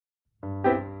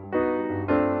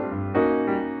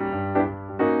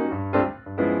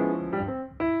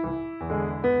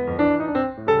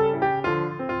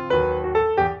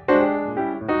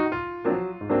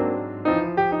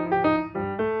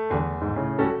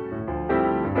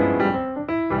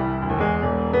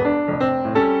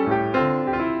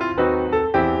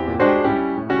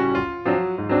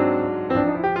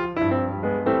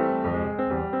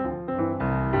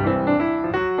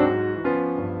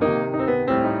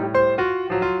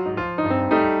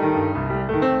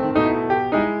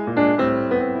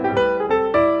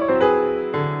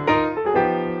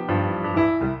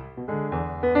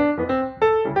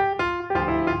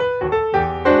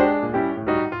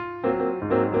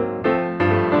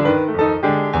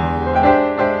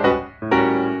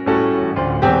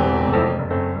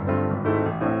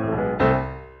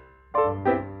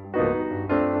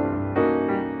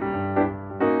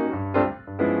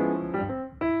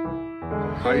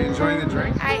you enjoying the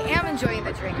drink? I am enjoying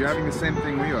the drink. You're having the same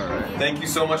thing we are, right? Thank you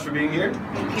so much for being here.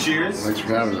 Cheers. Thanks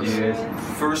for having us.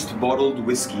 Cheers. First bottled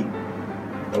whiskey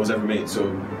that was ever made. So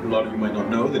a lot of you might not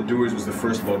know that Dewar's was the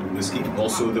first bottled whiskey,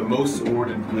 also the most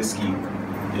awarded whiskey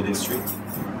in history.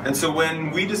 And so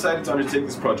when we decided to undertake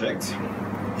this project,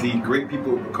 the great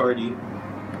people at Bacardi,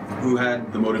 who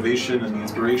had the motivation and the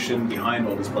inspiration behind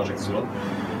all this project as well,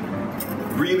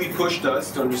 really pushed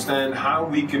us to understand how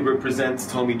we could represent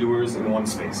Tommy Dewar's in one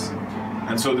space.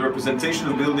 And so the representation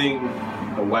of building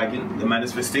a wagon, the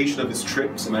manifestation of his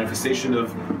trips, the manifestation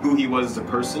of who he was as a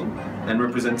person, and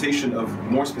representation of,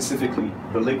 more specifically,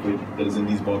 the liquid that is in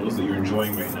these bottles that you're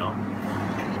enjoying right now,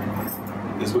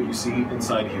 is what you see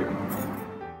inside here.